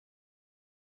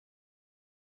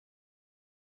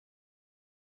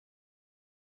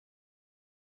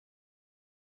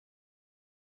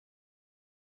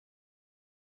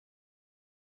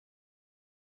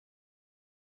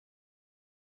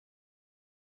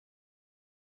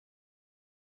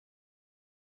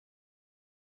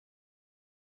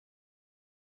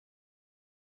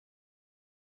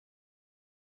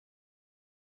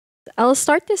I'll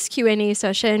start this Q&A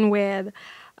session with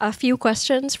a few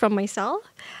questions from myself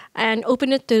and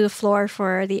open it to the floor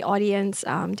for the audience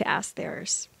to ask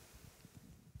theirs.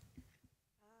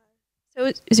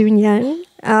 So, Tzu Nyen,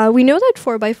 we know that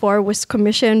 4x4 was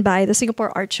commissioned by the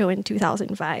Singapore Art Show in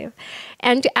 2005.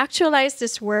 And to actualize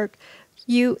this work,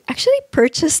 you actually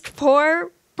purchased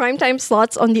 4 primetime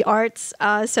slots on the Arts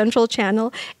Central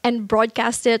channel and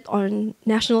broadcast it on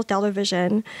national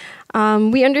television.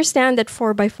 We understand that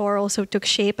 4x4 also took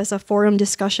shape as a forum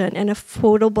discussion and a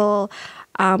foldable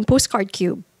postcard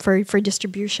cube for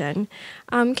distribution.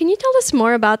 Can you tell us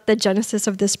more about the genesis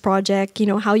of this project,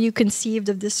 how you conceived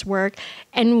of this work,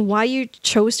 and why you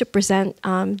chose to present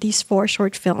these 4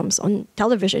 short films on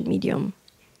television medium?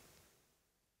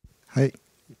 Hi.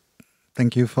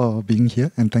 Thank you for being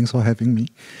here, and thanks for having me.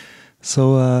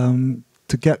 So,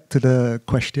 to get to the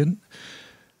question,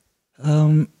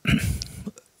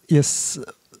 yes,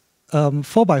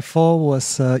 4x4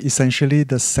 was essentially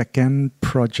the second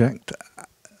project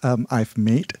I've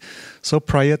made. So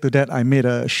prior to that, I made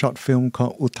a short film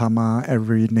called Utama,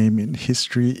 Every Name in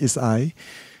History is I,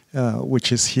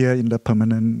 which is here in the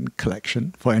permanent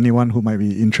collection for anyone who might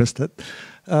be interested.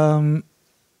 And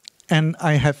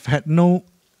I have had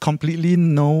completely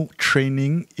no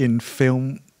training in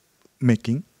film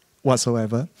making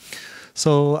whatsoever.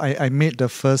 So I made the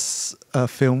first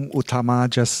film, Utama,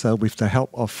 just with the help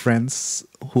of friends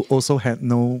who also had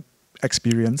no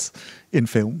experience in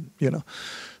film,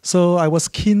 So I was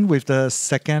keen with the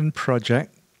second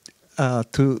project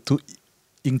to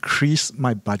increase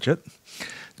my budget,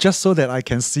 just so that I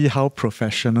can see how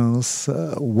professionals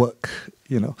work,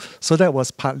 So that was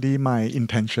partly my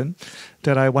intention,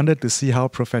 that I wanted to see how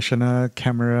professional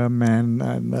cameramen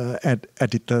and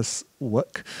editors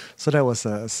work. So that was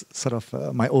sort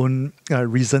of my own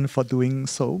reason for doing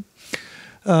so.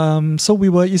 So we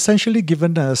were essentially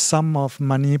given a sum of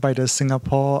money by the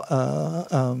Singapore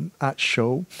Art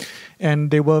Show,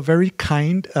 and they were very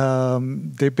kind.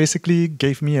 They basically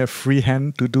gave me a free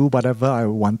hand to do whatever I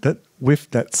wanted with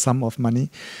that sum of money.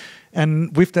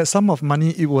 And with that sum of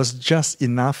money, it was just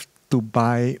enough to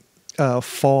buy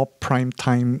 4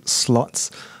 primetime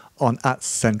slots on Art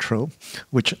Central,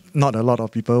 which not a lot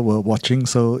of people were watching,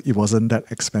 so it wasn't that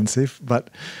expensive. But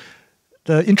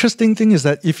the interesting thing is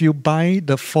that if you buy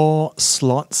the 4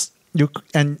 slots,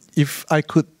 and if I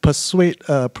could persuade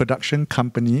a production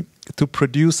company to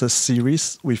produce a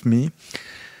series with me,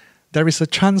 there is a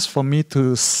chance for me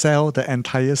to sell the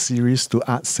entire series to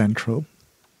Art Central.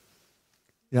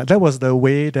 Yeah, that was the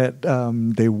way that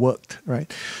they worked,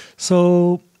 right?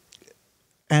 So,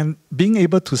 and being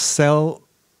able to sell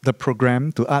the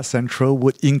program to Art Central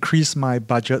would increase my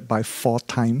budget by 4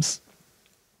 times.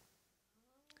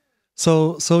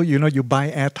 So you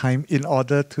buy airtime in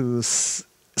order to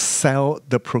sell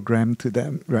the program to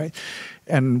them, right?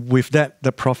 And with that,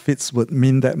 the profits would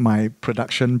mean that my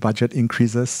production budget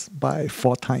increases by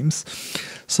 4 times.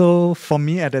 So for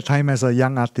me at the time as a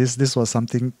young artist, this was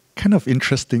something kind of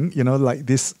interesting, like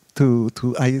this to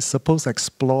I suppose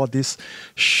explore this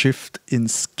shift in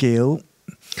scale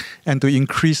and to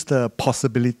increase the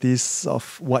possibilities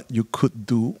of what you could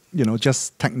do,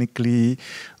 just technically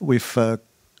with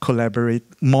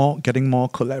getting more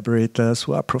collaborators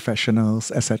who are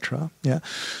professionals, etc. Yeah,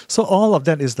 so all of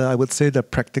that is I would say the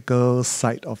practical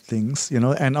side of things,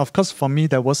 And of course, for me,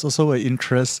 there was also an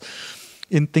interest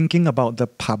in thinking about the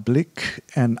public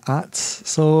and arts.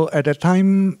 So at the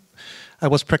time, I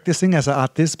was practicing as an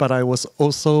artist, but I was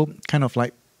also kind of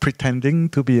like pretending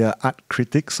to be an art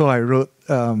critic. So I wrote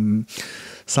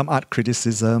some art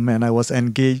criticism, and I was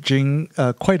engaging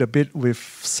quite a bit with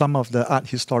some of the art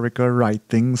historical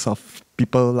writings of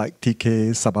people like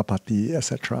T.K. Sabapati,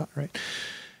 etc. Right?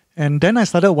 And then I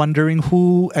started wondering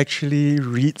who actually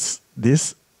reads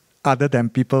this other than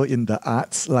people in the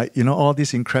arts, like, all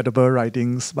these incredible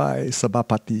writings by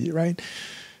Sabapati, right?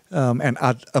 And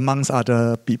amongst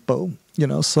other people,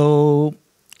 So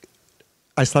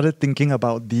I started thinking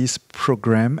about this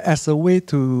program as a way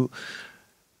to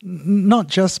not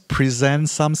just present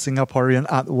some Singaporean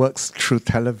artworks through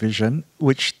television,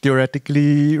 which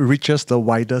theoretically reaches the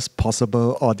widest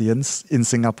possible audience in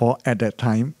Singapore at that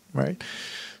time, right?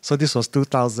 So this was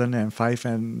 2005,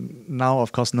 and now,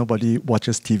 of course, nobody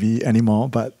watches TV anymore,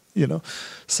 but,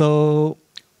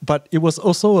 but it was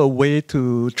also a way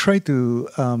to try to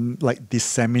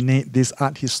disseminate this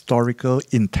art historical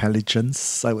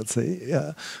intelligence, I would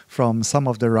say, from some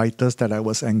of the writers that I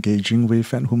was engaging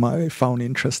with and whom I found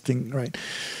interesting, right?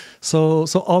 So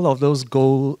all of those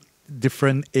go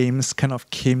different aims kind of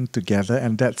came together,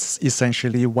 and that's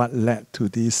essentially what led to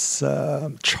this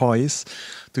choice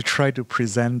to try to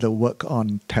present the work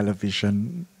on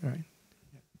television. Right.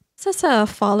 So as a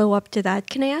follow-up to that,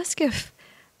 can I ask if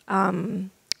did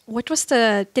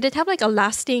it have like a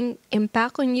lasting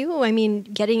impact on you? I mean,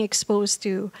 getting exposed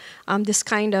to this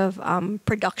kind of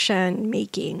production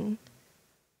making.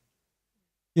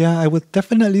 Yeah, I would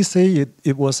definitely say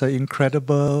it was an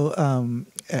incredible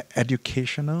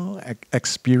educational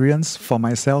experience for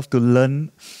myself to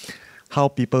learn how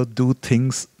people do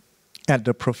things at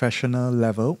the professional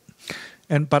level.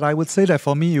 But I would say that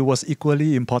for me, it was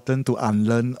equally important to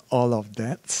unlearn all of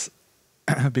that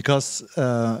because,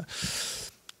 the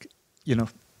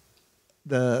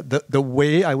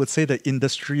way I would say the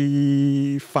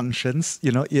industry functions,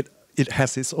 it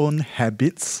has its own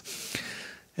habits.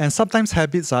 And sometimes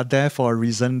habits are there for a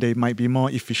reason. They might be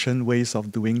more efficient ways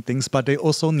of doing things, but they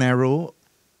also narrow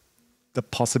the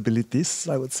possibilities,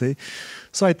 I would say.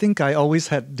 So I think I always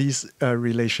had this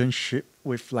relationship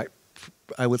with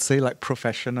I would say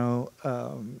professional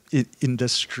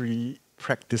industry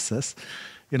practices.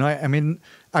 I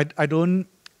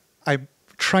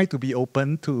try to be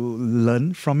open to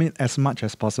learn from it as much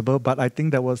as possible, but I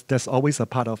think there's always a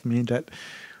part of me that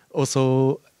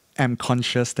also am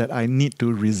conscious that I need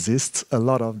to resist a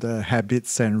lot of the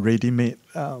habits and ready-made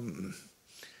kind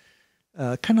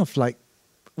of like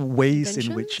ways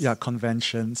in which,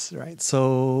 conventions, right?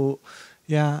 So,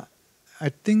 yeah, I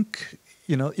think,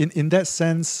 in that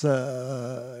sense,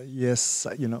 yes,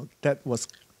 that was,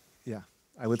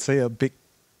 I would say a big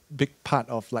part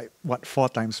of like what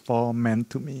 4x4 meant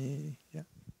to me. Yeah.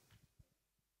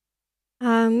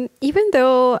 Even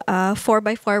though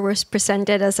 4x4 was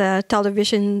presented as a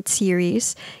television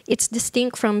series, it's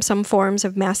distinct from some forms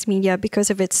of mass media because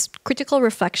of its critical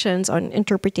reflections on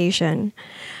interpretation.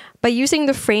 By using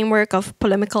the framework of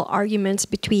polemical arguments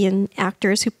between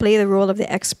actors who play the role of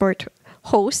the expert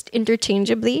host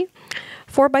interchangeably,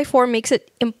 4x4 makes it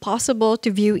impossible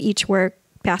to view each work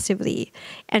passively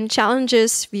and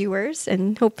challenges viewers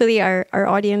and hopefully our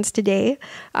audience today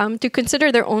to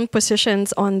consider their own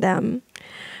positions on them.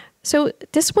 So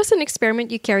this was an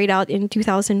experiment you carried out in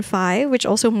 2005, which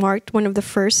also marked one of the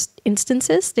first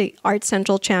instances the Art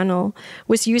Central channel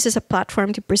was used as a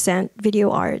platform to present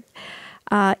video art.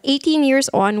 18 years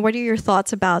on, what are your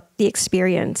thoughts about the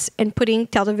experience and putting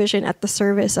television at the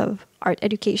service of art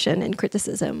education and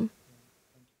criticism?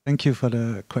 Thank you for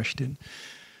the question.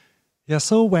 Yeah,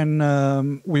 so when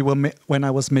when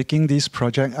I was making this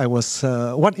project, I was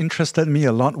what interested me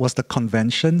a lot was the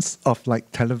conventions of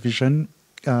like television.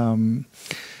 So,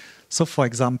 for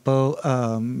example,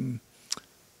 I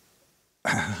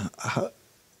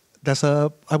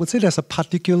would say there's a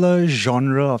particular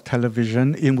genre of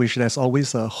television in which there's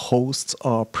always a host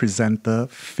or presenter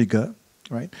figure,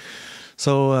 right?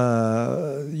 So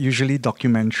usually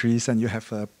documentaries, and you have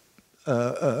a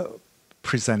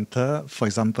presenter, for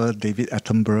example, David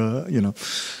Attenborough,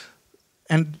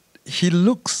 and he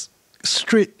looks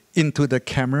straight into the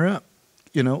camera,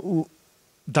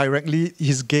 directly.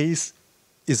 His gaze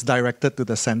is directed to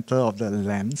the center of the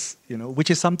lens, which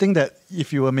is something that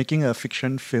if you were making a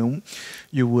fiction film,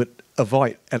 you would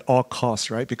avoid at all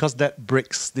costs, right? Because that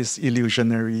breaks this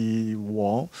illusionary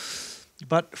wall.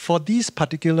 But for these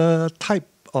particular type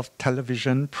of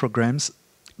television programs,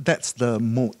 that's the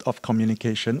mode of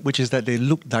communication, which is that they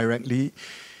look directly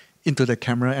into the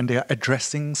camera and they are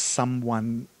addressing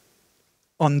someone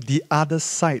on the other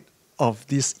side of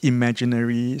this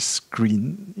imaginary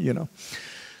screen,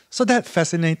 So that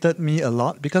fascinated me a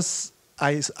lot because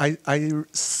I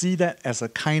see that as a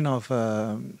kind of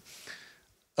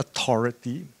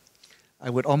authority. I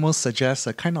would almost suggest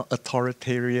a kind of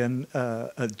authoritarian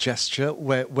gesture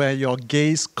where your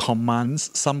gaze commands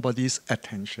somebody's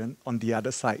attention on the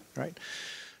other side, right?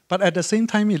 But at the same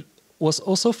time, it was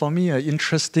also for me an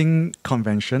interesting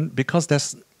convention because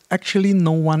there's actually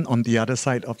no one on the other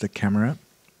side of the camera.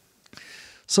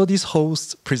 So these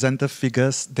host presenter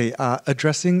figures, they are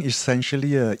addressing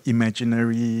essentially an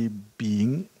imaginary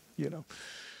being,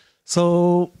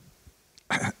 So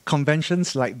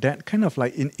conventions like that kind of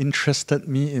like interested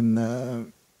me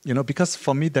in, because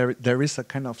for me there is a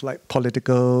kind of like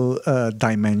political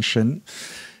dimension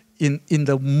in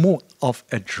the mode of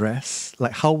address,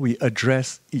 like how we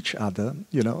address each other,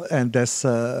 and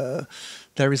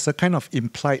there is a kind of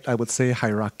implied, I would say,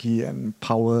 hierarchy and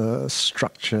power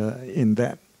structure in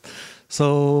that.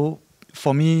 So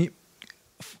for me,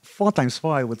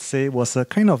 4x4, I would say, was a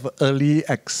kind of early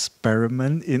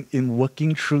experiment in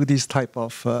working through this type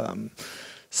of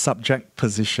subject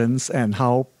positions and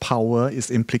how power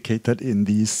is implicated in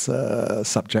these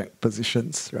subject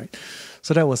positions, right?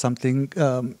 So that was something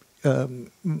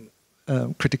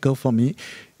critical for me.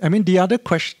 I mean, the other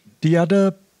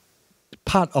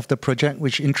part of the project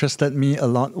which interested me a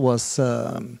lot was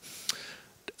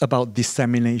about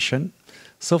dissemination.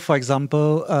 So, for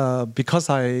example, because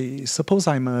I suppose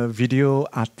I'm a video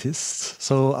artist,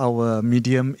 so our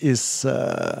medium is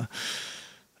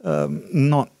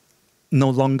no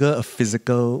longer a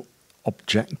physical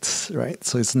object, right?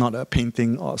 So it's not a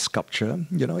painting or sculpture.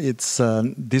 You know, it's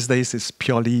these days it's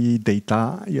purely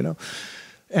data. You know,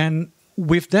 and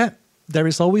with that, there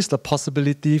is always the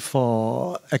possibility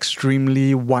for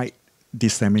extremely wide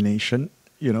dissemination.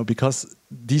 You know, because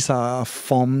these are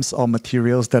forms or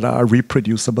materials that are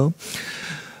reproducible.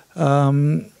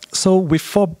 So with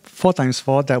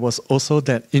 4x4, there was also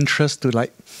that interest to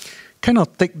like kind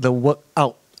of take the work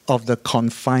out of the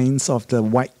confines of the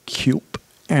white cube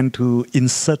and to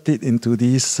insert it into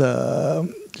these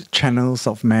channels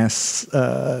of mass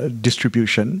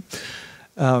distribution.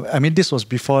 I mean, this was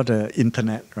before the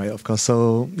internet, right? Of course.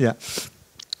 So yeah.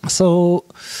 So,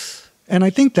 and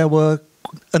I think there were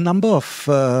a number of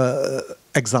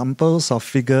examples of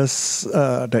figures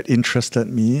that interested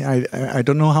me. I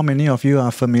don't know how many of you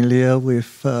are familiar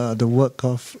with the work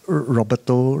of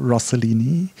Roberto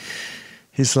Rossellini.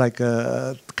 He's like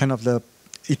a kind of the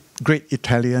great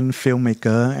Italian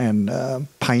filmmaker and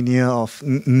pioneer of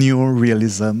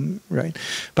neo-realism, right?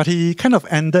 But he kind of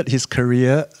ended his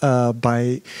career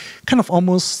by kind of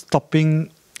almost stopping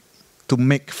to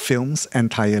make films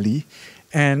entirely.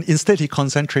 And instead, he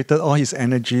concentrated all his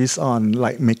energies on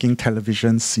like making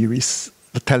television series,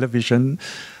 the television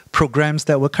programs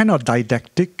that were kind of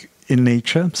didactic in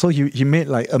nature. So he made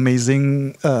like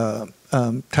amazing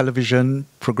television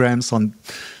programs on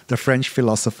the French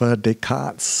philosopher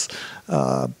Descartes,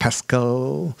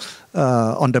 Pascal,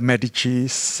 on the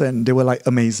Medicis, and they were like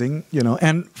amazing, you know.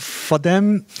 And for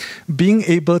them, being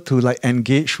able to like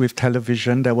engage with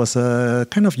television, there was a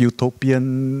kind of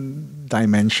utopian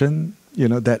dimension. You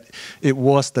know, that it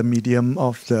was the medium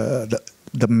of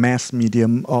the mass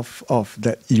medium of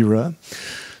that era.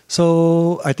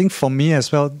 So I think for me as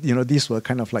well, you know, these were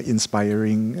kind of like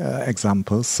inspiring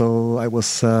examples. So I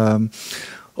was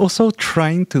also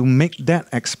trying to make that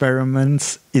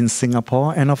experiment in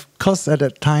Singapore. And of course, at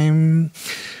that time,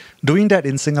 doing that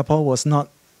in Singapore was not,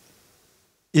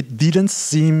 it didn't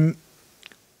seem,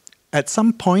 at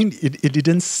some point, it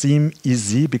didn't seem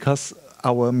easy because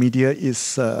our media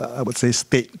is, I would say,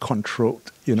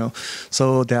 state-controlled, you know.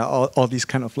 So there are all these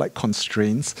kind of like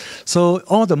constraints. So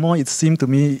all the more it seemed to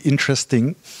me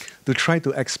interesting to try to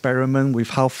experiment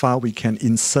with how far we can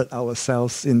insert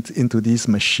ourselves into these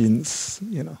machines,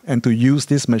 you know, and to use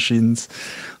these machines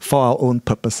for our own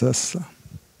purposes.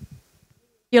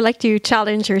 You like to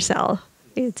challenge yourself,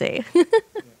 you'd say.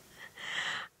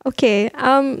 Okay.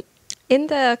 In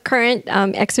the current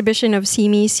exhibition of See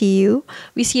Me, See You,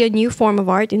 we see a new form of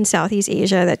art in Southeast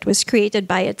Asia that was created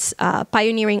by its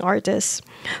pioneering artists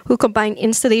who combined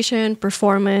installation,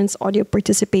 performance, audio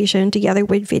participation together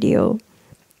with video.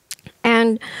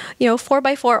 And, you know,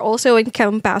 4x4 also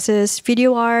encompasses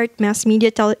video art, mass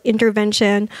media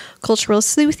intervention, cultural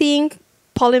sleuthing,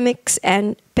 polemics,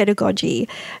 and pedagogy,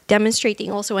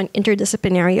 demonstrating also an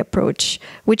interdisciplinary approach,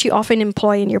 which you often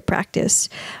employ in your practice.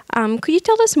 Could you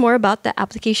tell us more about the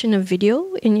application of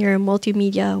video in your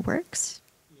multimedia works?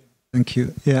 Thank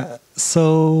you. Yeah.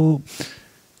 So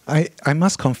I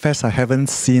must confess I haven't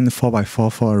seen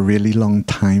 4x4 for a really long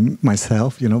time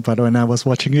myself, you know, but when I was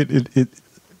watching it, it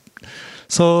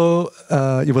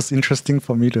was interesting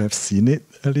for me to have seen it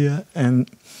earlier. And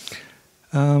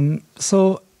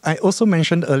so I also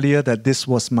mentioned earlier that this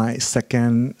was my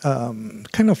second,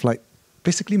 kind of like,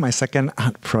 basically my second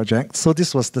art project. So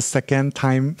this was the second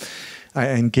time I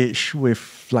engaged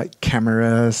with like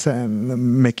cameras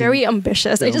and making... Very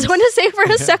ambitious. Films. I just want to say for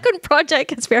a second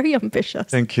project, it's very ambitious.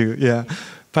 Thank you, yeah.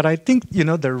 But I think, you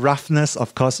know, the roughness,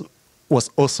 of course, was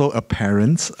also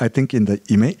apparent, I think, in the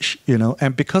image, you know,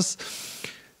 and because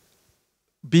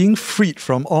being freed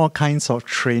from all kinds of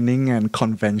training and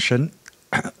convention,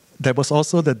 there was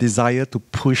also the desire to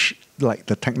push like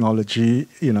the technology,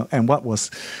 you know, and what was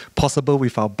possible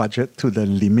with our budget to the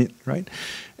limit, right?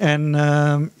 And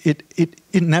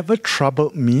it never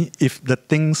troubled me if the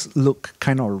things look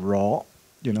kind of raw,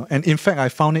 you know. And in fact, I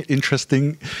found it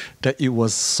interesting that it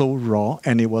was so raw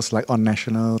and it was like on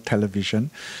national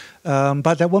television.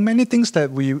 But there were many things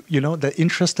that that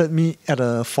interested me at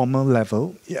a formal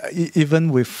level,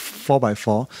 even with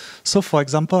 4x4. So for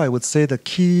example, I would say the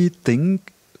key thing,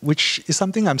 which is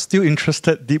something I'm still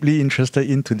deeply interested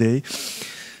in today,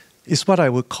 is what I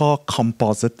would call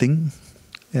compositing.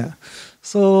 Yeah.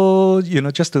 So,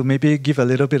 just to maybe give a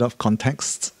little bit of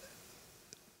context,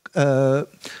 I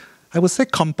would say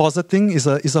compositing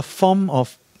is a form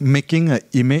of making an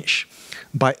image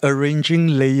by arranging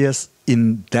layers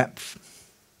in depth.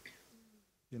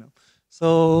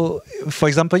 So, for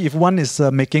example, if one is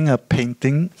making a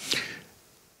painting,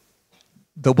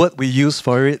 the word we use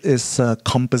for it is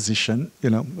composition,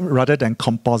 rather than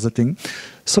compositing.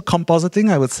 So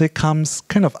compositing, I would say, comes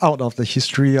kind of out of the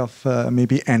history of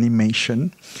maybe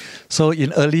animation. So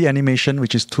in early animation,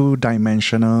 which is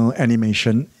two-dimensional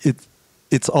animation,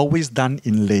 it's always done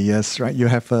in layers, right? You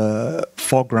have a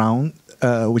foreground,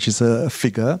 which is a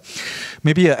figure,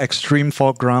 maybe an extreme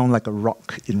foreground like a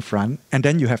rock in front, and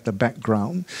then you have the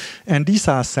background. And these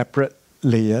are separate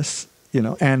layers,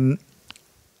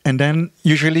 and then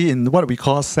usually in what we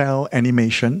call cell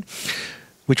animation,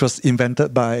 which was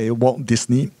invented by Walt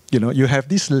Disney, you have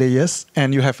these layers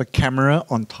and you have a camera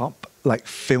on top, like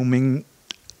filming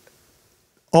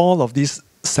all of these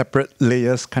separate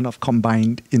layers kind of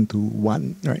combined into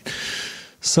one, right?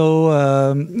 So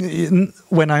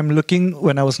when I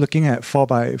was looking at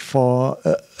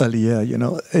 4x4 earlier,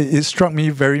 it struck me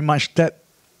very much that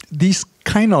this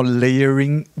kind of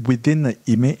layering within the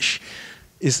image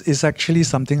is actually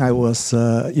something I was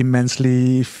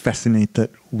immensely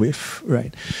fascinated with,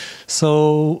 right?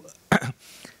 So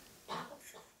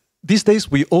these days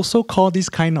we also call this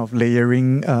kind of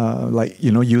layering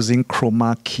using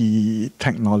chroma key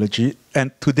technology, and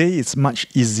today it's much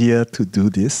easier to do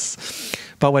this.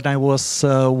 But when I was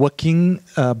working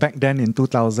back then in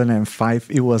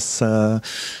 2005, it was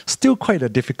still quite a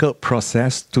difficult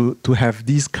process to have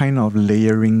these kind of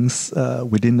layerings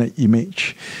within the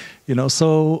image.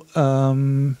 So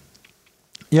and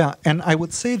I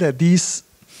would say that these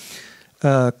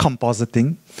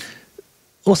compositing,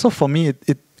 also for me,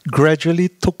 it gradually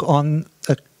took on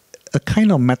a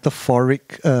kind of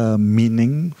metaphoric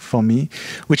meaning for me,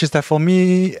 which is that for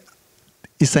me,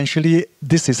 essentially,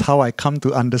 this is how I come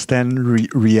to understand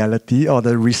reality, or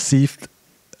the received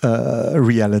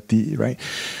reality, right?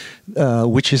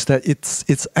 Which is that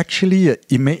it's actually an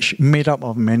image made up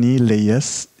of many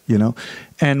layers,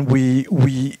 and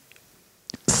we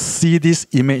see this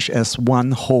image as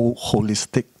one whole,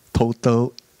 holistic,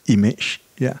 total image.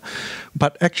 Yeah,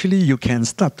 but actually, you can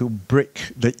start to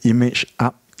break the image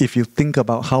up if you think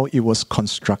about how it was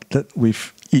constructed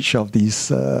with each of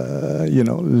these,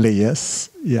 layers.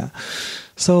 Yeah.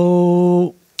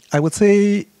 So I would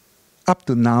say up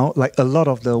to now, like a lot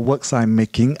of the works I'm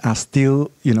making are still,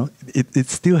 it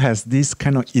still has this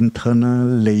kind of internal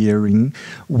layering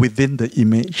within the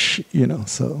image,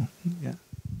 so, yeah.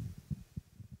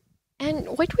 And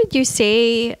what would you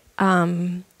say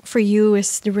for you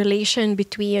is the relation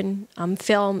between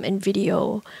film and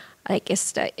video? Like,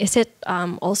 is it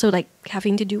also like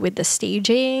having to do with the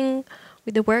staging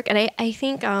with the work? And I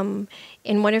think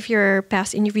in one of your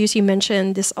past interviews, you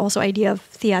mentioned this also idea of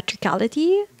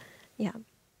theatricality. Yeah.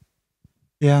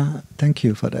 Yeah, thank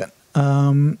you for that.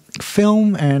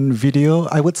 Film and video,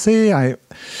 I would say I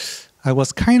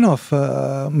was kind of,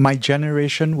 my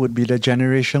generation would be the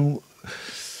generation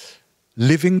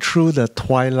living through the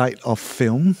twilight of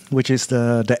film, which is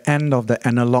the end of the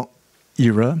analog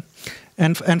era.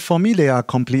 And for me, they are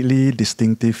completely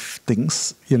distinctive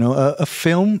things. A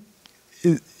film,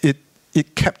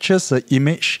 it captures the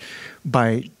image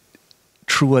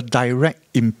through a direct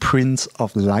imprint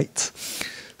of light.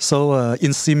 So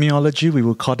in semiology, we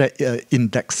would call that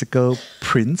indexical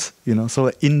print. So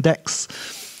an index,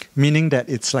 meaning that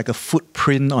it's like a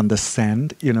footprint on the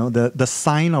sand. The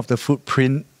sign of the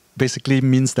footprint basically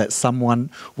means that someone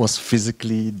was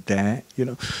physically there.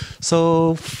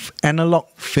 So analog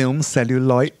film,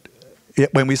 celluloid.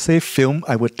 When we say film,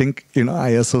 I would think, I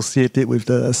associate it with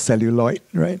the celluloid,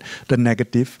 right? The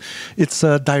negative. It's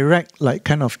a direct, like,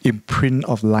 kind of imprint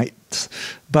of light.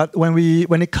 But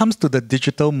when it comes to the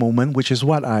digital moment, which is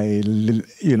what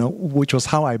which was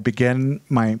how I began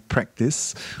my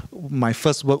practice. My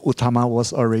first work, Utama,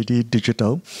 was already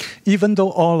digital. Even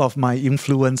though all of my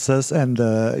influences and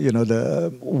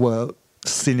were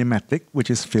cinematic, which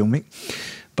is filmic.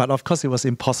 But of course, it was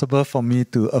impossible for me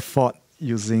to afford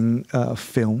using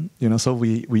film, so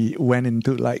we went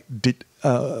into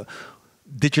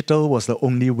digital was the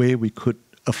only way we could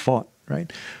afford,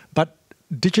 right? But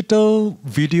digital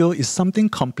video is something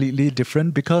completely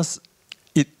different because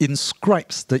it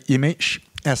inscribes the image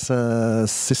as a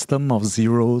system of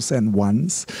zeros and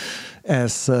ones,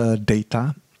 as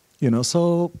data.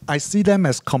 So I see them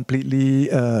as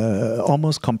completely,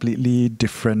 almost completely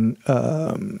different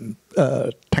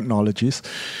technologies.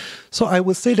 So I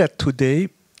would say that today,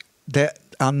 there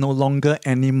are no longer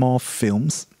any more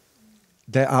films.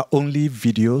 There are only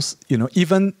videos,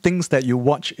 even things that you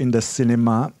watch in the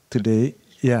cinema today.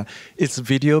 Yeah, it's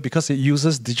video because it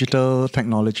uses digital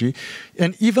technology.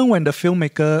 And even when the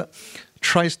filmmaker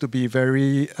tries to be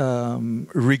very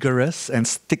rigorous and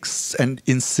sticks and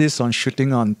insists on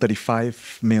shooting on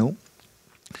 35mm,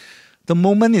 the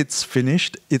moment it's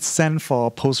finished, it's sent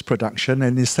for post-production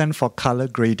and it's sent for color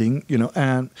grading,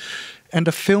 and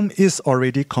the film is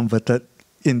already converted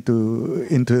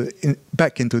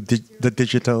back into the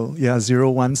digital,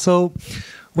 01. So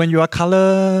when you are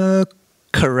color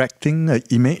correcting an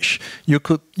image, you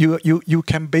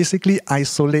can basically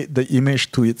isolate the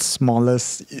image to its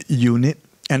smallest unit,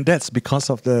 and that's because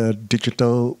of the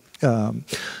digital.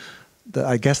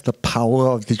 I guess the power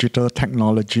of digital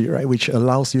technology, right, which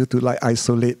allows you to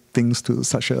isolate things to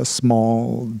such a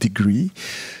small degree.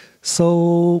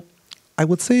 So I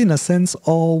would say, in a sense,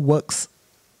 all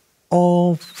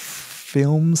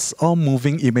films, all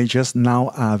moving images now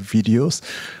are videos.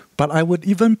 But I would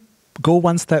even go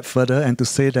one step further and to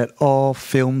say that all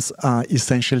films are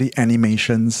essentially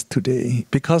animations today,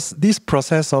 because this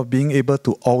process of being able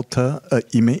to alter an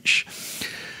image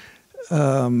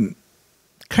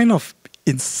kind of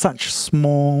in such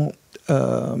small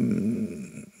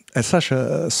at such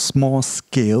a small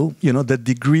scale, the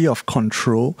degree of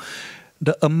control,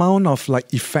 the amount of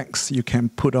effects you can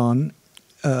put on,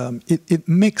 it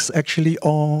makes actually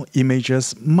all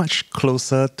images much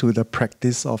closer to the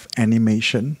practice of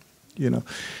animation.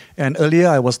 And earlier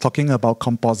I was talking about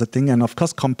compositing, and of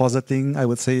course compositing, I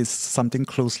would say, is something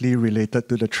closely related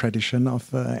to the tradition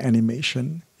of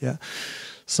animation. Yeah.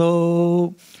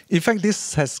 So in fact,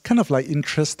 this has kind of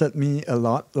interested me a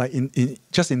lot,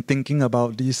 just in thinking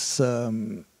about these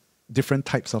different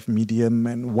types of medium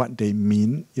and what they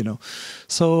mean.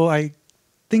 So I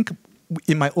think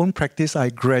in my own practice, I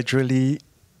gradually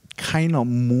kind of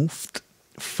moved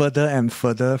further and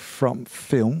further from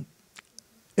film,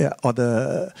 or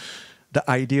the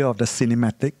idea of the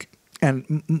cinematic,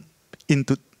 and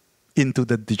into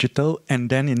the digital, and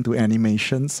then into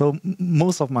animation. So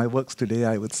most of my works today,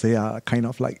 I would say, are kind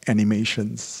of like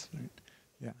animations. Right?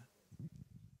 Yeah.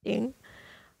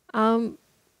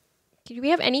 Do we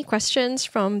have any questions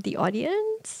from the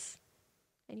audience?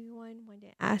 Anyone want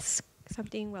to ask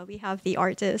something while we have the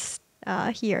artist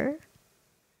here?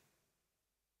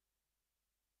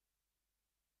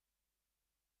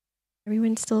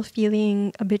 Everyone's still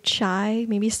feeling a bit shy,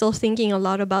 maybe still thinking a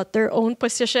lot about their own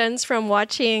positions from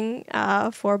watching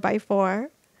 4x4.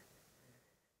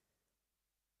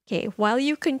 Okay, while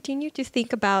you continue to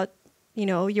think about,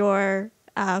 your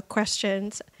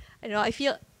questions,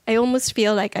 I almost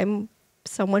feel like I'm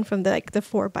someone from the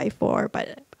 4x4,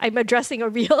 but I'm addressing a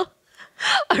real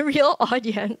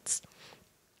audience.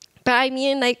 But I'm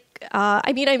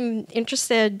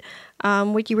interested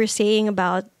what you were saying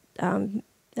about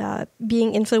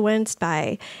being influenced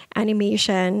by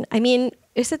animation.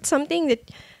 Is it something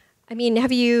that,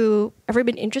 have you ever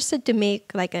been interested to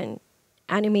make an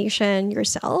animation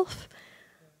yourself?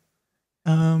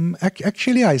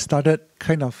 Actually, I started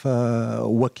kind of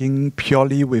working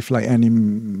purely with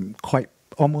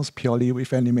almost purely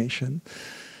with animation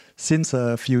since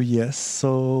a few years.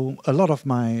 So a lot of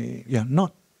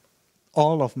not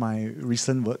all of my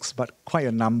recent works, but quite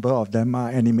a number of them are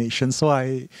animation. So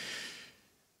I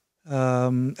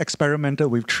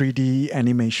experimented with 3D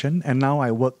animation, and now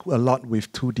I work a lot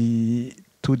with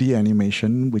 2D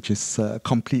animation, which is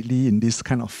completely in this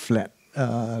kind of flat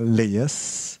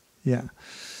layers. Yeah.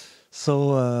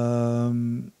 So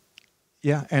and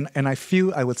I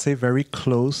feel, I would say, very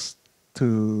close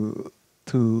to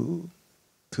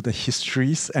the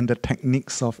histories and the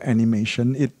techniques of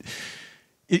animation.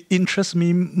 It interests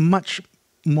me much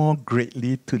more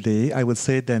greatly today, I would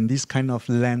say, than this kind of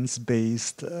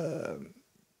lens-based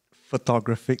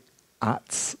photographic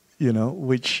arts,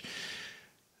 which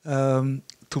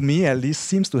to me at least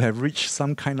seems to have reached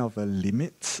some kind of a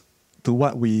limit to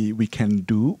what we can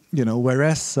do,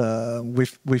 whereas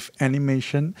with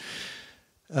animation,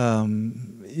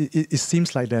 it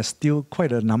seems like there's still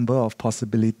quite a number of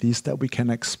possibilities that we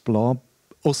can explore,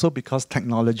 also because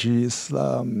technology is,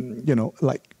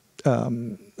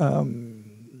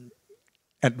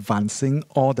 advancing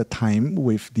all the time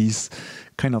with these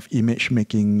kind of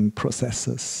image-making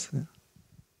processes. Yeah.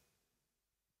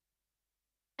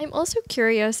 I'm also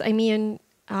curious,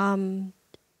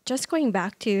 just going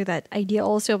back to that idea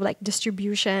also of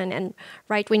distribution, and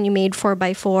right when you made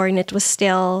 4x4 and it was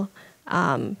still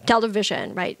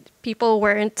television, right? People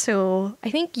weren't so, I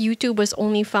think YouTube was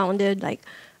only founded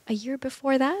a year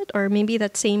before that, or maybe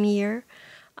that same year.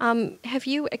 Have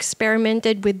you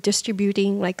experimented with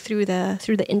distributing like through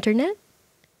the internet?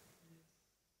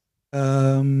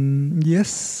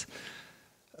 Yes.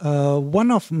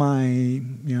 One of my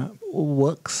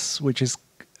works, which is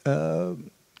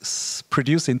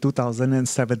produced in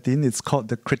 2017, it's called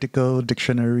The Critical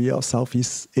Dictionary of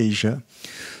Southeast Asia.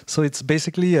 So it's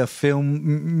basically a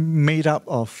film made up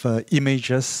of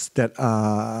images that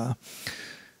are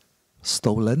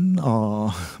stolen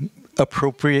or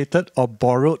appropriated or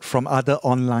borrowed from other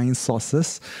online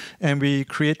sources. And we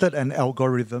created an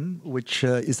algorithm which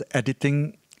is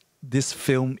editing this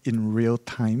film in real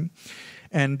time.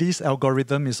 And this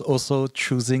algorithm is also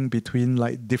choosing between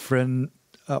like different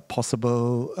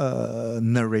possible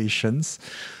narrations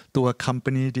to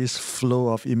accompany this flow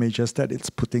of images that it's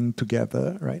putting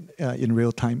together, right, in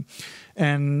real time.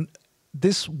 And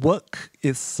this work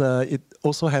is, it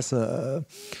also has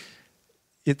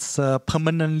it's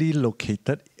permanently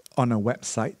located on a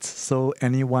website, so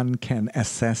anyone can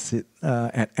access it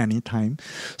at any time.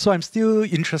 So I'm still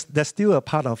interested, there's still a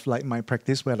part of like my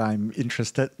practice where I'm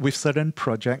interested with certain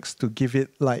projects to give it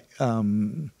like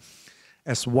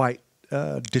as wide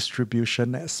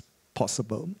distribution as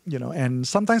possible, you know. And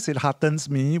sometimes it heartens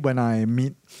me when I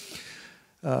meet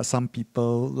some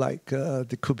people, like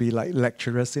they could be like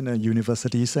lecturers in the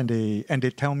universities, and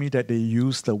they tell me that they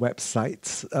use the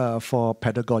websites for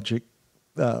pedagogic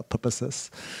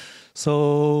purposes.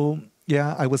 So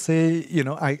yeah, I would say, you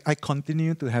know, I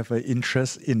continue to have an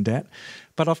interest in that,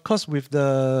 but of course with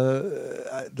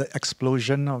the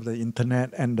explosion of the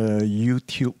internet and the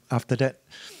YouTube after that,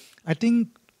 I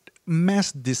think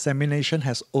mass dissemination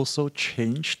has also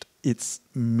changed its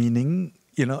meaning.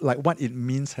 You know, like what it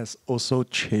means has also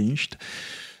changed.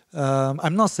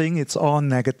 I'm not saying it's all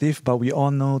negative, but we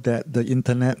all know that the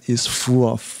internet is full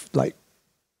of like,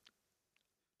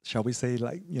 shall we say,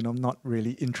 like, you know, not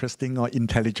really interesting or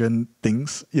intelligent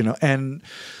things, you know. And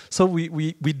so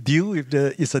we deal with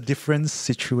it's a different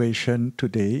situation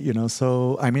today, you know.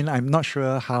 So, I mean, I'm not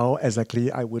sure how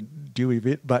exactly I would deal with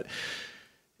it, but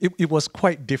it was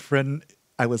quite different,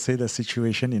 I would say, the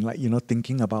situation in like, you know,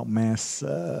 thinking about mass,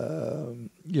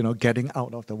 you know, getting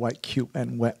out of the white cube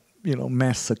and web, you know,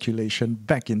 mass circulation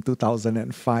back in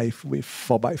 2005 with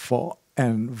 4x4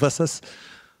 and versus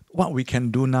what we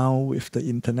can do now with the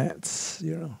internet,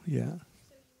 you know, yeah. So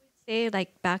you would say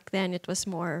like back then it was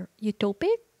more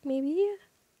utopic, maybe?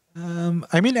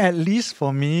 I mean, at least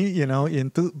for me, you know,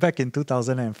 back in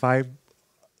 2005,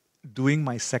 doing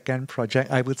my second project,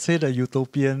 I would say the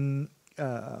utopian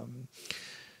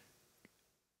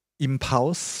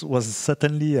impulse was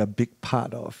certainly a big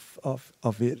part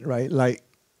of it, right? Like,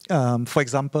 for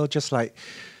example, just like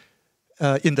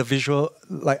in the visual,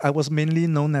 like I was mainly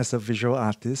known as a visual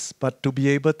artist, but to be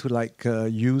able to like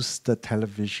use the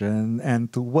television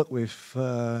and to work with,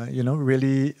 you know,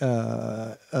 really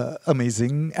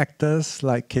amazing actors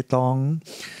like Ketong,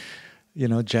 you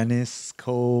know, Janice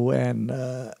Koh, and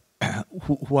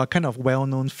who are kind of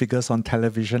well-known figures on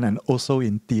television and also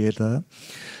in theater,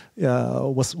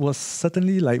 was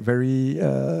certainly like very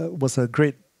was a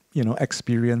great, you know,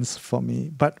 experience for me.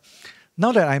 But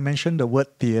now that I mentioned the word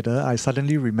theater, I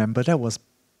suddenly remember that was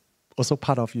also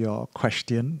part of your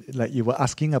question. Like you were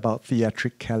asking about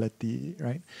theatricality,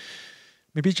 right?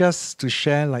 Maybe just to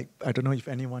share, like, I don't know if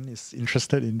anyone is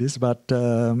interested in this, but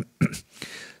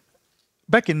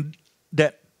back in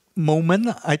that moment,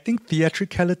 I think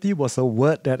theatricality was a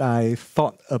word that I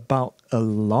thought about a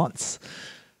lot,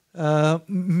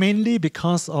 mainly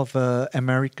because of an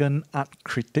American art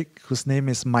critic whose name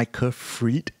is Michael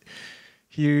Fried.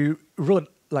 He wrote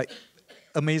like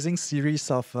amazing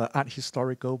series of art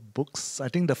historical books. I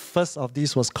think the first of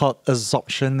these was called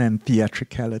Absorption and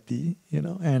Theatricality, you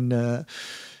know, and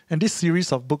this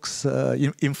series of books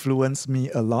influenced me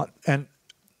a lot. And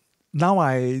now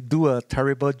I do a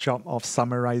terrible job of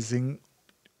summarizing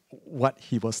what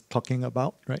he was talking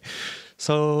about, right?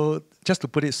 So just to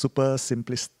put it super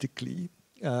simplistically,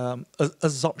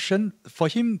 absorption, for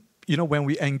him, you know, when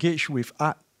we engage with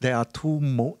art, there are two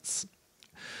modes.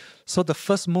 So the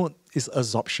first mode is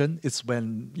absorption. It's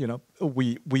when, you know,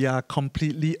 we are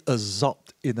completely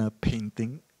absorbed in a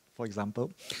painting, for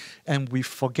example, and we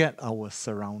forget our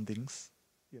surroundings,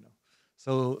 you know.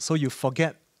 So you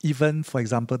forget even, for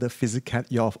example,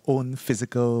 your own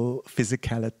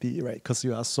physicality, right? Because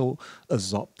you are so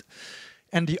absorbed.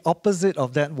 And the opposite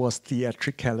of that was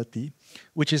theatricality,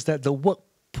 which is that the work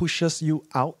pushes you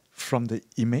out from the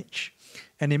image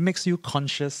and it makes you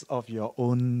conscious of your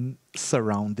own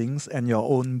surroundings and your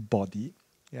own body.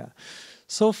 Yeah.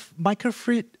 So Michael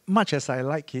Fried, much as I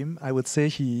like him, I would say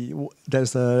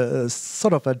there's a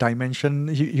sort of a dimension.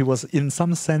 He was in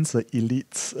some sense an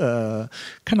elite,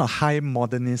 kind of high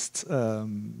modernist,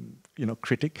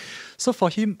 critic. So for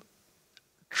him,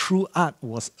 true art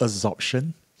was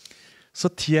absorption. So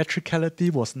theatricality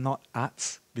was not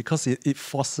art because it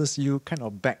forces you kind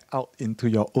of back out into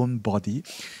your own body,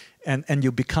 and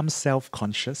you become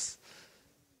self-conscious.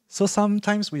 So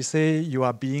sometimes we say you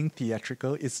are being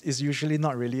theatrical. It's usually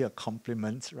not really a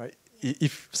compliment, right?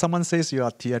 If someone says you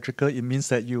are theatrical, it means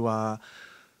that you are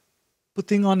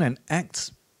putting on an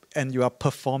act and you are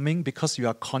performing because you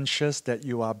are conscious that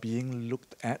you are being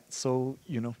looked at. So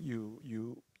you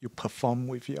perform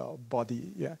with your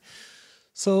body. Yeah.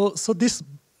 So this,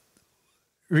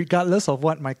 regardless of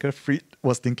what Michael Fried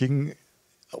was thinking,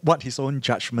 what his own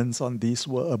judgments on these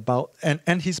were about.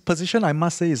 And his position, I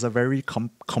must say, is a very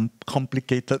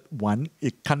complicated one.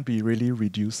 It can't be really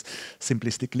reduced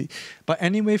simplistically. But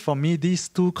anyway, for me, these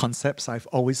two concepts I've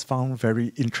always found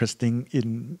very interesting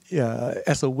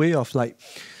as a way of like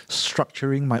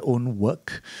structuring my own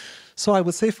work. So I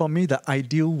would say for me, the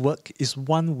ideal work is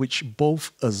one which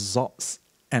both absorbs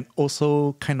and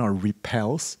also kind of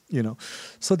repels,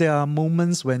 So there are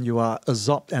moments when you are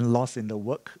absorbed and lost in the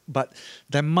work, but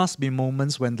there must be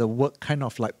moments when the work kind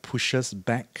of like pushes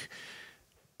back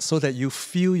so that you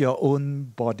feel your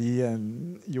own body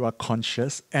and you are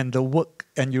conscious, and the work,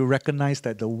 and you recognize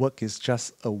that the work is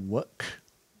just a work.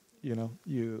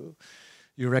 You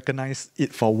recognize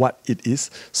it for what it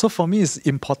is. So for me, it's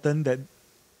important that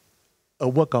a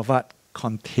work of art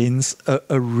contains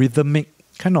a rhythmic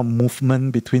kind of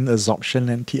movement between absorption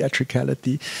and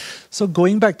theatricality. So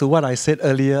going back to what I said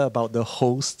earlier about the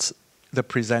host, the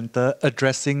presenter,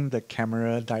 addressing the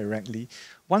camera directly,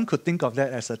 one could think of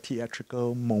that as a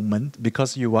theatrical moment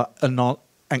because you are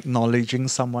acknowledging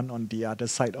someone on the other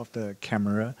side of the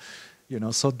camera.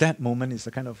 So that moment is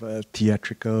a kind of a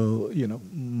theatrical,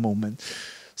 moment.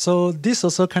 So this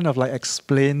also kind of like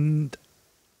explained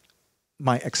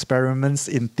my experiments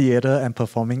in theater and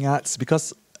performing arts,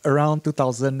 because around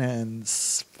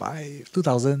 2005,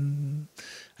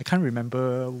 I can't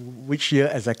remember which year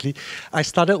exactly, I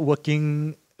started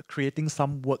creating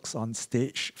some works on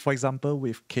stage. For example,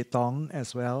 with Ketong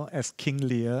as well as King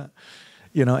Lear,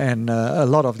 and a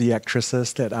lot of the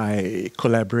actresses that I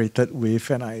collaborated with,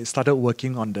 and I started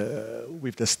working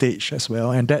with the stage as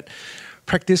well. And that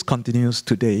practice continues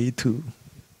today too.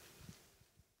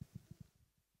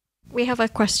 We have a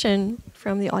question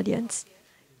from the audience.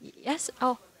 Yes?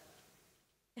 Oh.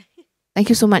 Thank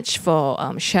you so much for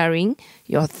sharing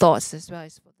your thoughts as well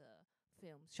as for the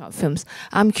short films.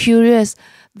 I'm curious,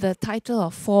 the title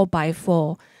of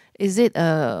 4x4, is it,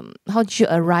 how did you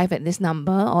arrive at this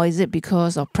number, or is it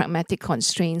because of pragmatic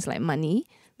constraints like money?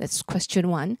 That's question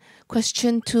one.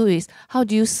 Question two is, how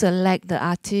do you select the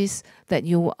artists that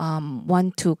you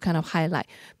want to kind of highlight?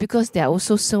 Because there are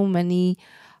also so many,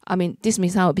 I mean, this may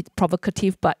sound a bit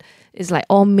provocative, but it's like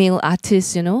all male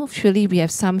artists, Surely we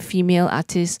have some female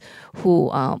artists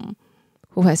who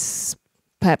has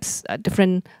perhaps a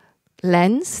different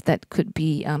lens that could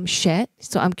be shared.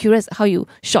 So I'm curious how you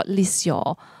shortlist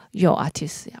your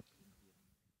artists. Yeah.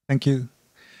 Thank you.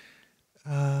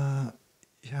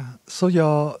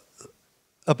 So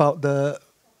about the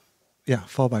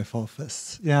 4x4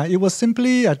 first. Yeah, it was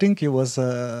simply, I think it was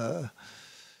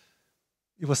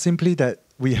simply that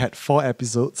we had 4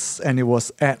 episodes and it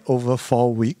was over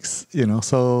 4 weeks,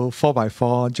 so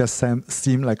 4x4 just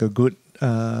seemed like a good,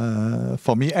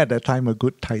 for me at that time, a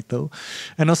good title.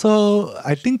 And also,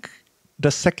 I think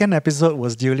the second episode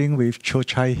was dealing with Cho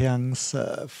Chai Hyang's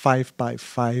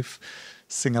 5x5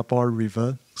 Singapore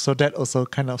River. So that also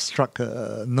kind of struck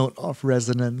a note of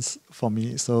resonance for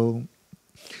me. So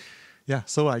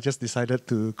so I just decided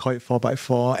to call it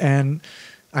 4x4. And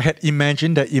I had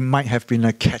imagined that it might have been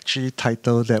a catchy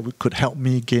title that could help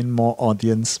me gain more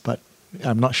audience, but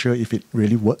I'm not sure if it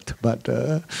really worked. But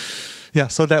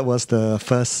so that was the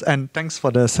first. And thanks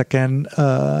for the second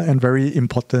and very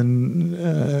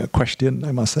important question,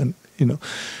 I must say.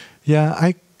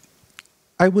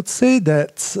 I would say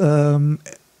that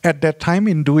at that time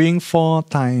in doing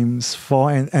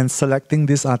 4x4 and selecting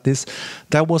these artists,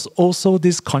 there was also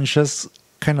this conscious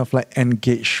kind of like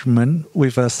engagement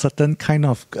with a certain kind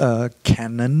of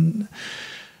canon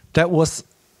that was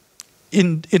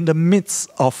in the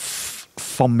midst of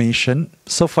formation.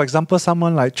 So for example,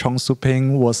 someone like Chong Su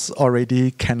Ping was already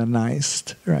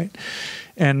canonized, right?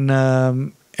 And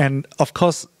of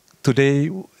course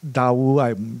today Dawu,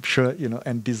 I'm sure,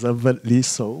 and deservedly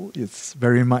so, it's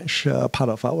very much part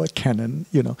of our canon,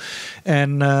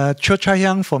 And Cho Chai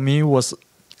Hyang for me was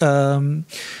kind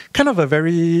of a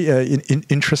very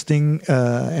interesting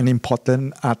and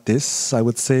important artist. I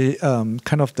would say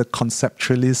kind of the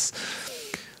conceptualist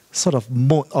sort of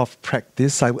mode of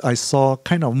practice I saw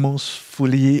kind of most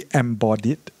fully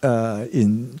embodied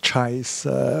in Chai's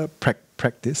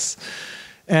practice.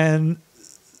 And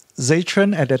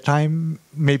Zeichen at that time,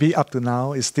 maybe up to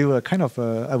now, is still a kind of,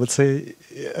 I would say,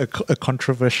 a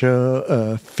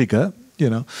controversial figure, you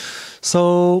know.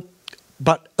 So,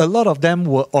 but a lot of them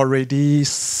were already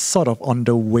sort of on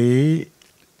the way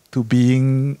to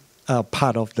being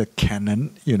part of the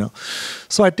canon, you know.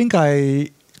 So I think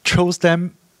I chose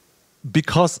them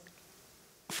because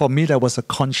for me there was a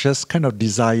conscious kind of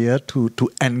desire to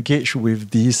engage with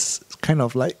these kind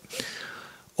of like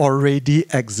already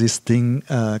existing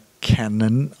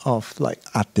canon of like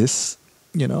artists,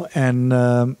 you know, and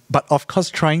but of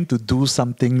course trying to do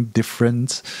something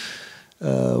different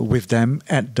with them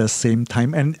at the same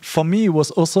time. And for me, it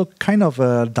was also kind of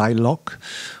a dialogue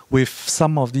with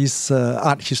some of these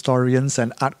art historians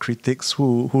and art critics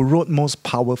who wrote most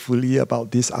powerfully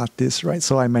about these artists, right?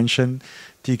 So I mentioned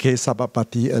T.K.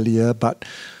 Sabapati earlier, but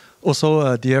also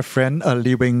a dear friend,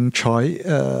 Li Wing Choi,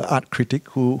 art critic,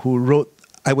 who wrote,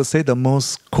 I would say, the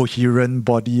most coherent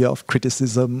body of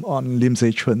criticism on Lim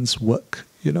Zeichun's work,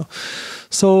 you know.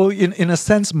 So in a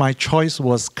sense, my choice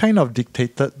was kind of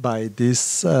dictated by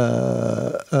these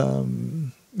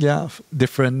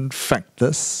different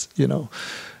factors, you know.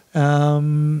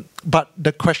 But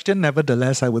the question,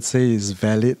 nevertheless, I would say is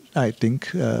valid, I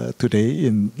think, today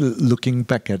in looking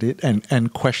back at it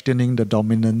and questioning the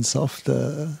dominance of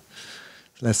the,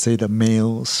 let's say, the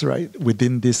males, right,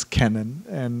 within this canon.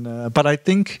 And but I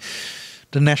think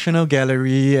the National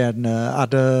Gallery and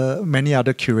many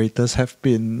other curators have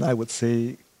been, I would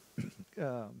say,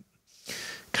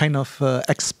 kind of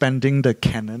expanding the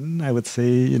canon, I would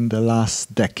say, in the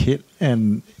last decade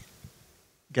and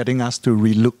getting us to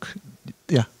relook.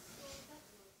 Yeah.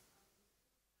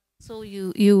 So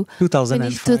you 2005.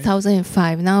 finished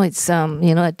 2005. Now it's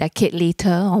a decade later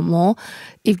or more.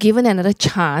 If given another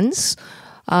chance,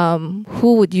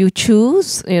 who would you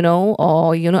choose? You know, or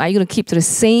are you going to keep to the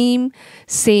same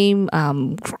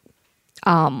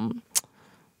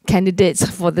candidates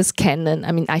for this canon?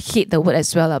 I mean, I hate the word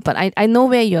as well, but I know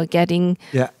where you're getting,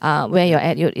 where you're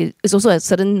at. It's also a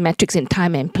certain metrics in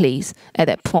time and place at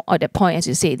that point, as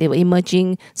you say, they were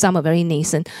emerging. Some are very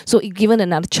nascent. So, if given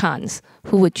another chance,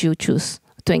 who would you choose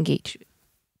to engage?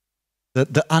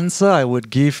 The answer I would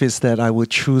give is that I would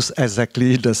choose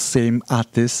exactly the same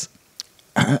artist.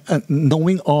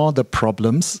 Knowing all the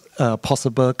problems,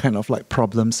 possible kind of like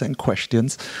problems and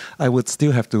questions, I would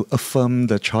still have to affirm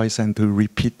the choice and to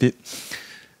repeat it.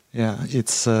 Yeah,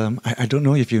 it's, I don't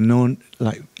know if you know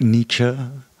like Nietzsche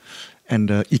and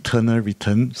the eternal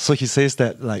return. So he says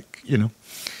that, like, you know,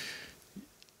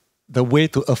 the way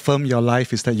to affirm your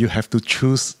life is that you have to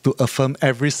choose to affirm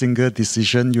every single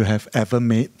decision you have ever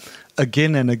made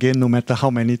again and again, no matter how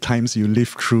many times you live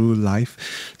through life.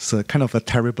 It's a kind of a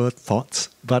terrible thought.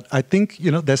 But I think,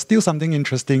 you know, there's still something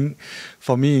interesting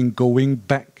for me in going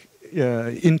back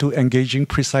into engaging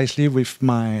precisely with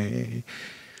my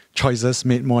choices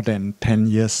made more than 10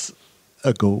 years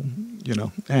ago, you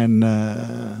know. And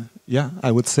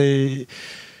I would say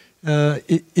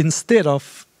instead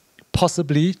of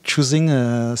possibly choosing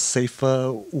a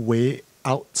safer way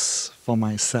out for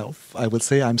myself, I would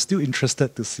say I'm still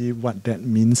interested to see what that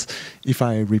means if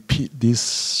I repeat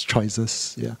these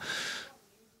choices. Yeah.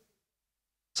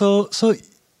 So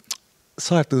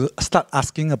I have to start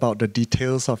asking about the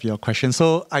details of your question.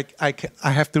 So I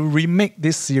have to remake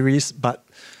this series, but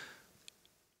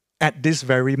at this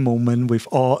very moment with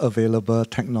all available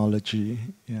technology.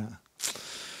 Yeah.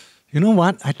 You know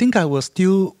what? I think I will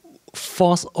still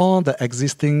force all the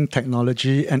existing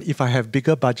technology, and if I have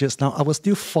bigger budgets now, I will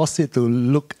still force it to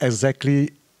look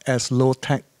exactly as low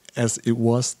tech as it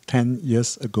was 10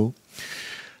 years ago.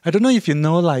 I don't know if you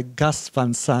know, like Gus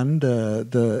Van Sant,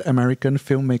 the American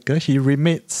filmmaker, he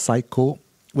remade Psycho,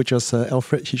 which was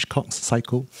Alfred Hitchcock's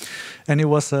Psycho, and it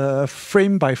was a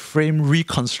frame-by-frame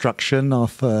reconstruction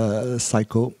of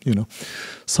Psycho. You know,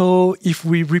 so if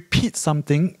we repeat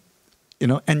something, you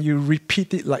know, and you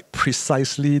repeat it like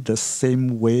precisely the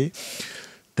same way,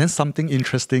 then something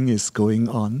interesting is going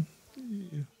on.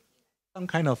 Some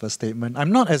kind of a statement.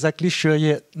 I'm not exactly sure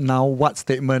yet now what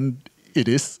statement it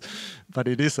is, but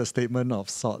it is a statement of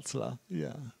sorts.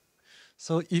 Yeah.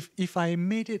 So if I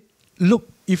made it look,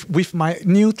 if with my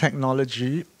new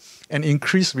technology and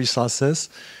increased resources,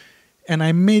 and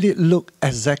I made it look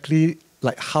exactly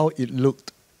like how it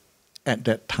looked at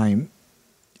that time,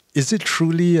 is it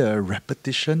truly a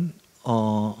repetition,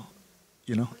 or,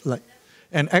 you know, like,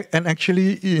 And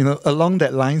actually, you know, along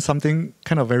that line, something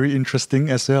kind of very interesting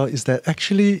as well is that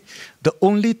actually the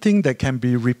only thing that can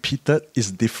be repeated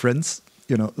is difference.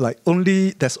 You know, like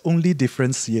there's only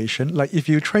differentiation. Like if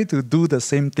you try to do the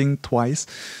same thing twice,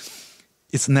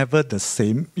 it's never the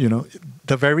same. You know,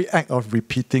 the very act of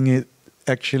repeating it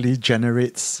actually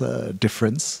generates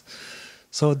difference.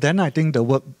 So then I think the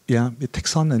work, it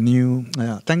takes on a new,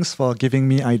 thanks for giving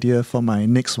me idea for my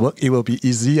next work. It will be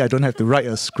easy. I don't have to write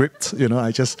a script, you know,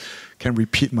 I just can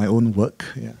repeat my own work.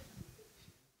 Yeah.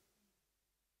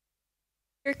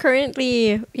 You're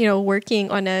currently, you know,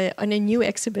 working on a new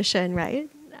exhibition, right?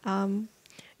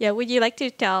 Would you like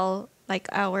to tell like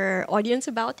our audience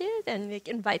about it and like,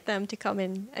 invite them to come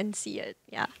in and see it?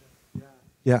 Yeah.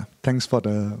 Yeah, thanks for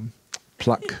the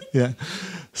plug. Yeah.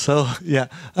 So,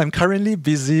 I'm currently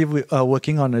busy with,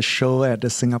 working on a show at the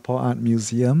Singapore Art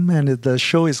Museum, and the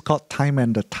show is called Time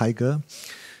and the Tiger.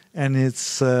 And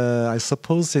it's, I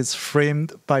suppose it's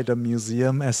framed by the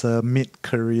museum as a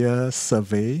mid-career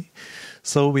survey.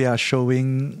 So we are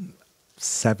showing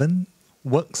 7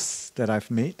 works that I've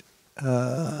made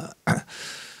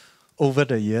over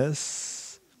the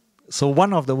years. So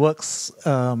one of the works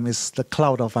is The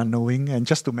Cloud of Unknowing. And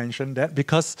just to mention that,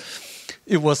 because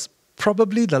it was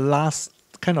probably the last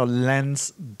kind of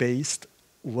lens-based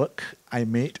work I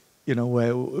made, you know,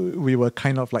 where we were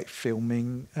kind of like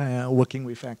filming, working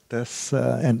with actors.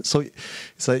 And so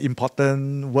it's an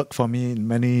important work for me in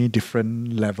many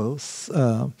different levels.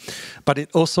 But it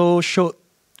also showed,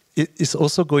 it is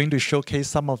also going to showcase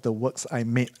some of the works I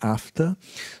made after.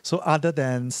 So other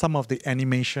than some of the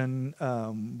animation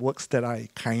works that I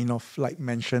kind of like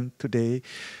mentioned today,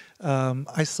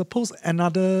 I suppose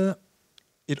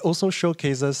it also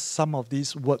showcases some of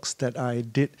these works that I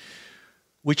did,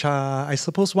 which are, I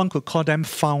suppose one could call them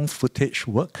found footage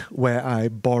work, where I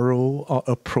borrow or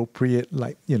appropriate,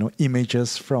 like, you know,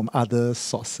 images from other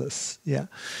sources. Yeah.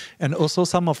 And also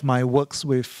some of my works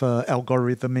with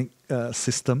algorithmic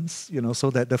systems, you know,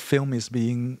 so that the film is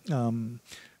being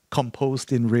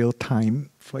composed in real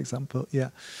time, for example. Yeah.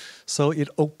 So it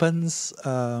opens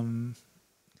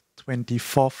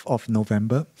 24th of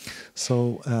November.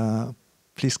 So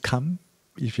please come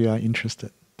if you are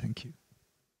interested. Thank you.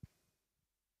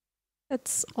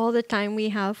 That's all the time we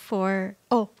have for...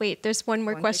 Oh, wait, there's one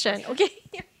more question. Okay.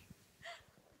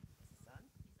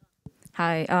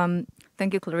 Hi.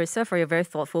 Thank you, Clarissa, for your very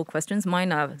thoughtful questions.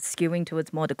 Mine are skewing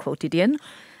towards more the quotidian.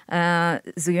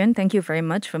 Tzu Nyen, thank you very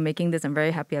much for making this. I'm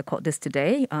very happy I caught this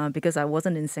today because I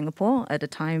wasn't in Singapore at the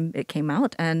time it came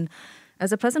out. And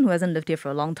as a person who hasn't lived here for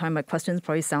a long time, my questions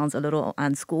probably sounds a little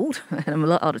unschooled and I'm a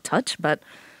little out of touch. But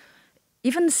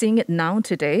even seeing it now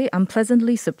today, I'm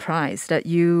pleasantly surprised that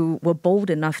you were bold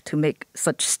enough to make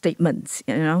such statements,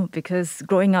 you know, because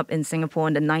growing up in Singapore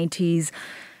in the 90s,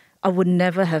 I would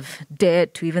never have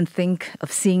dared to even think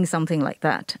of seeing something like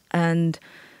that. And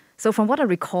so from what I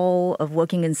recall of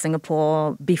working in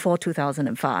Singapore before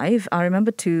 2005, I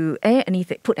remember to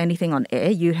put anything on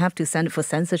air, you have to send it for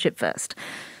censorship first.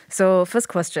 So first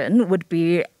question would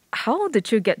be, how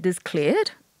did you get this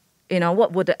cleared? You know,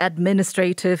 what were the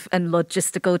administrative and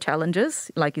logistical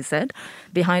challenges, like you said,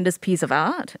 behind this piece of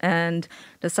art? And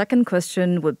the second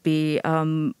question would be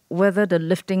whether the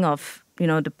lifting of, you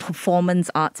know, the performance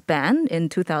arts ban in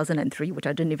 2003, which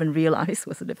I didn't even realize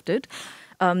was lifted,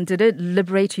 did it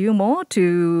liberate you more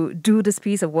to do this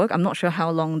piece of work? I'm not sure how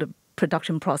long the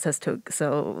production process took.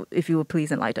 So if you would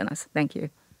please enlighten us. Thank you.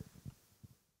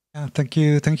 Yeah, thank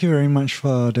you very much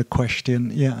for the question.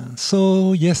 Yeah,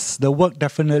 so yes, the work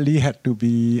definitely had to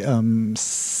be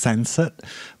censored,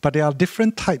 but there are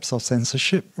different types of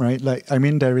censorship, right? Like, I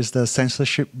mean, there is the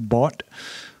censorship board,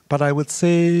 but I would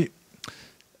say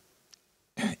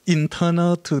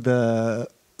internal to the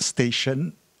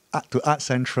station, to Art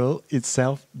Central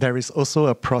itself, there is also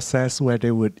a process where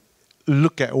they would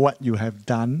look at what you have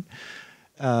done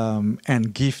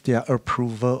and give their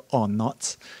approval or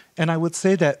not. And I would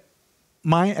say that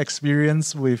my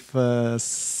experience with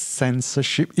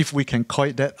censorship, if we can call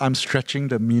it that, I'm stretching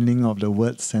the meaning of the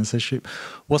word censorship,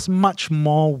 was much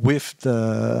more with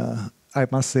the, I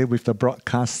must say, with the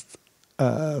broadcast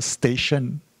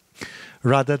station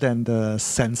rather than the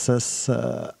censors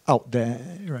out there,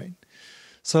 right?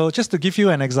 So just to give you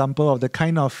an example of the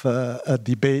kind of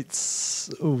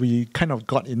debates we kind of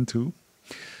got into.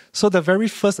 So the very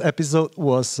first episode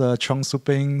was Cheong Su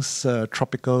Ping's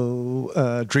tropical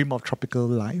Dream of Tropical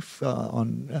Life,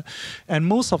 and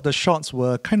most of the shots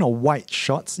were kind of white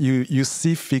shots. You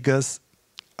see figures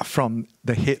from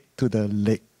the head to the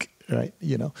leg, right?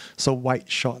 You know, so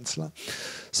white shots.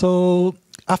 So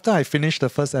after I finished the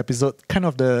first episode,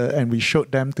 and we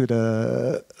showed them to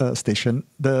the station,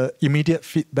 the immediate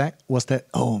feedback was that,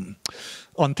 on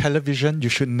television, you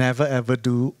should never ever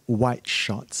do wide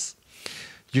shots.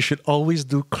 You should always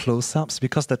do close-ups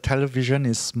because the television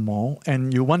is small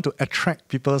and you want to attract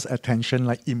people's attention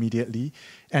like immediately,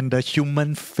 and the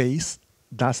human face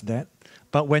does that.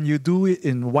 But when you do it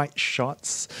in wide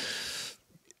shots,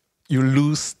 you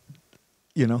lose,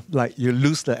 you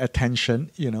lose the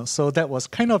attention, So that was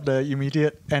kind of the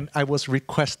immediate, and I was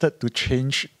requested to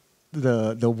change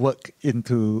the work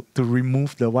to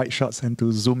remove the wide shots and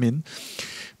to zoom in.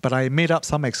 But I made up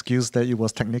some excuse that it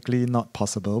was technically not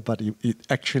possible, but it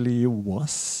actually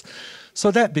was. So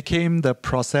that became the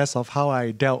process of how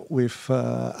I dealt with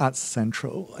Arts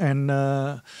Central. And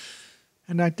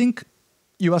I think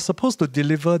you are supposed to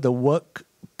deliver the work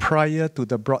prior to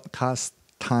the broadcast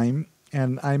time.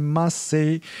 And I must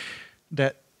say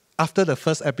that after the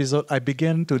first episode, I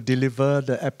began to deliver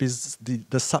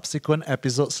the subsequent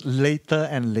episodes later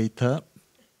and later.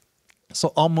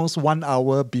 So almost 1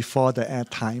 hour before the air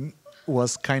time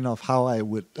was kind of how I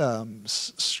would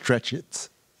stretch it,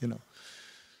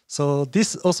 So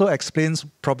this also explains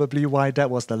probably why that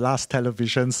was the last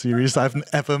television series I've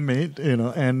ever made,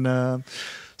 And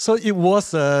so it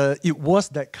was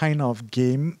that kind of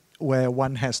game where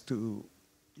one has to,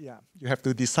 you have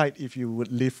to decide if you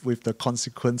would live with the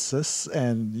consequences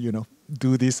and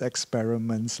do these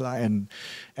experiments. And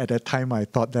at that time, I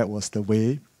thought that was the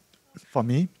way for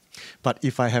me. But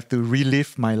if I have to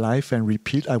relive my life and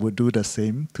repeat, I would do the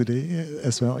same today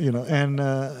as well, And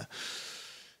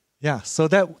so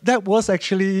that was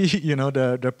actually,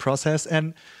 the process.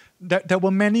 And there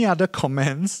were many other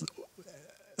comments,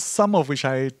 some of which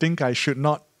I think I should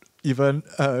not even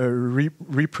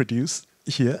reproduce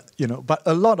here, But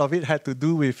a lot of it had to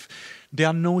do with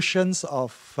their notions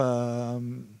of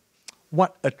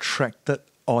what attracted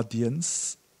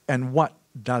audience and what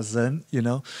doesn't,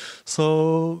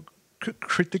 So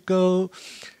critical,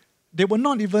 they were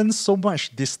not even so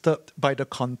much disturbed by the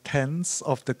contents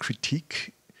of the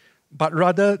critique, but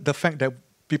rather the fact that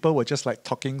people were just like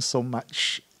talking so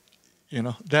much,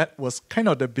 that was kind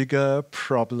of the bigger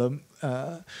problem.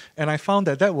 And I found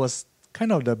that was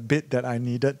kind of the bit that I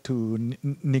needed to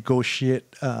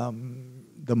negotiate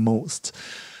the most.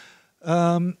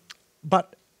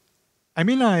 But I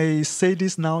mean, I say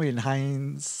this now in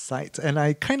hindsight, and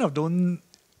I kind of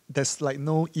there's like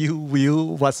no ill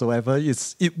will whatsoever.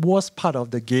 It was part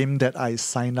of the game that I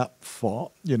signed up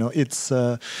for. It's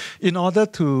in order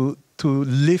to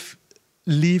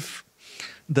leave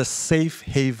the safe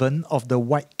haven of the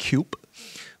white cube,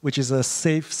 which is a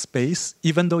safe space,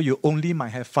 even though you only might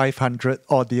have 500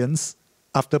 audience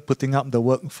after putting up the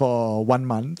work for 1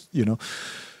 month,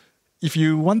 If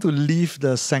you want to leave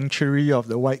the sanctuary of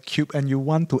the white cube and you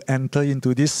want to enter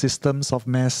into these systems of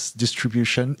mass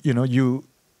distribution,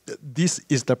 this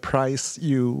is the price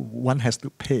one has to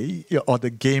pay, or the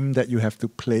game that you have to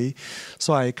play.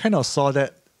 So I kind of saw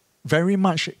that very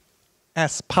much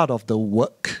as part of the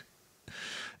work.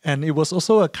 And it was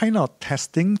also a kind of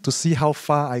testing to see how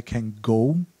far I can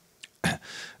go,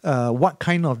 what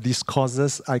kind of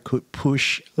discourses I could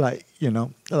push,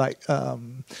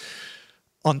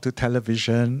 onto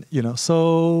television,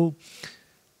 So,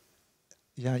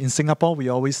 in Singapore, we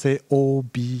always say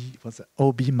OB,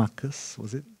 OB Marcus,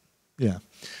 was it? Yeah.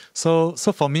 So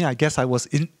for me, I guess I was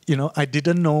I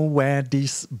didn't know where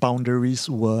these boundaries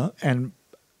were. And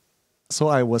so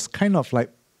I was kind of like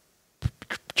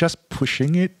just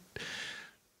pushing it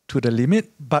to the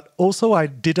limit. But also I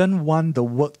didn't want the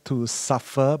work to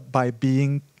suffer by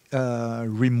being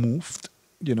removed,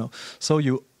 So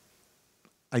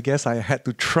I guess I had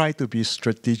to try to be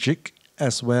strategic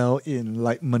as well in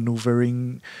like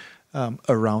maneuvering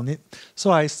around it.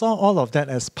 So I saw all of that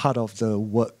as part of the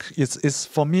work. It's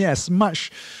for me as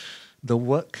much the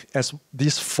work as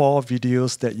these 4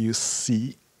 videos that you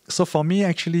see. So for me,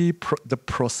 actually, the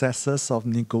processes of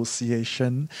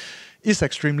negotiation is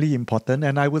extremely important.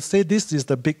 And I would say this is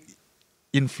the big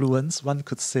influence, one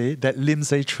could say, that Lim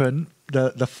Sei Chun,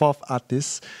 the 4th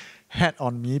artist, had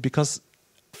on me, because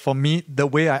for me, the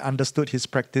way I understood his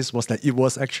practice was that it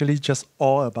was actually just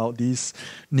all about these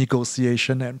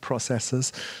negotiation and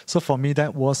processes. So for me,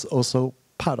 that was also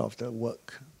part of the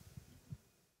work.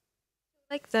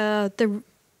 Like the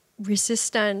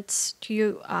resistance to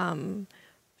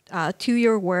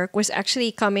your work was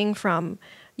actually coming from,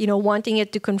 wanting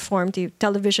it to conform to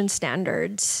television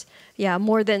standards,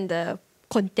 more than the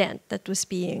content that was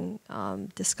being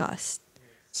discussed.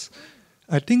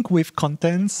 I think with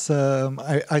contents,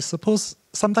 I suppose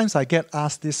sometimes I get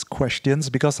asked these questions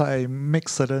because I make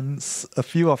a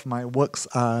few of my works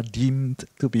are deemed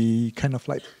to be kind of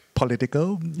like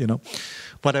political,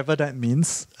 whatever that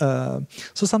means. So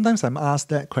sometimes I'm asked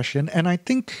that question. And I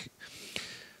think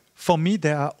for me,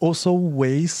 there are also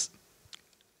ways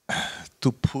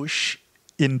to push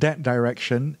in that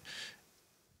direction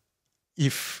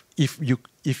if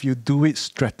you do it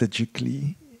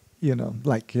strategically.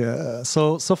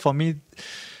 So for me,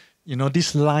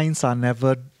 these lines are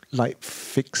never like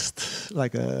fixed,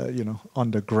 like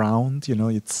on the ground.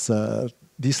 It's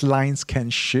these lines can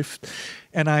shift,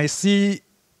 and I see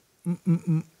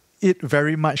it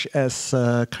very much as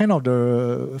kind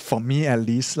of for me at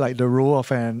least, like the role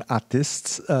of an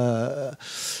artist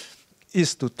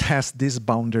is to test these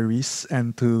boundaries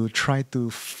and to try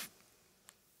to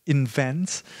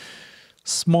invent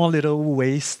small little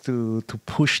ways to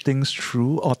push things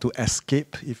through or to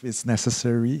escape if it's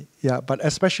necessary. Yeah, but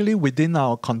especially within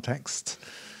our context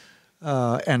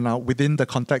and within the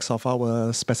context of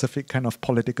our specific kind of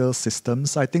political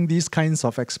systems, I think these kinds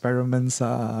of experiments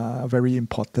are very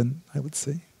important, I would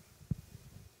say.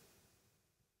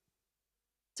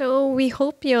 So we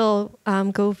hope you'll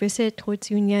go visit Ho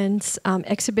Tzu Nyen's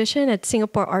exhibition at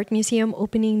Singapore Art Museum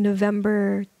opening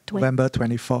November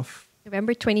 24th.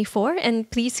 November 24, and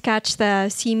please catch the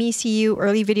See Me, See You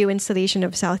early video installation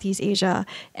of Southeast Asia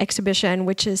exhibition,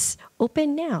 which is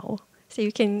open now. So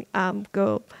you can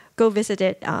go visit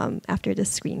it after the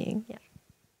screening. Yeah.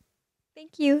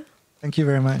 Thank you. Thank you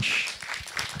very much.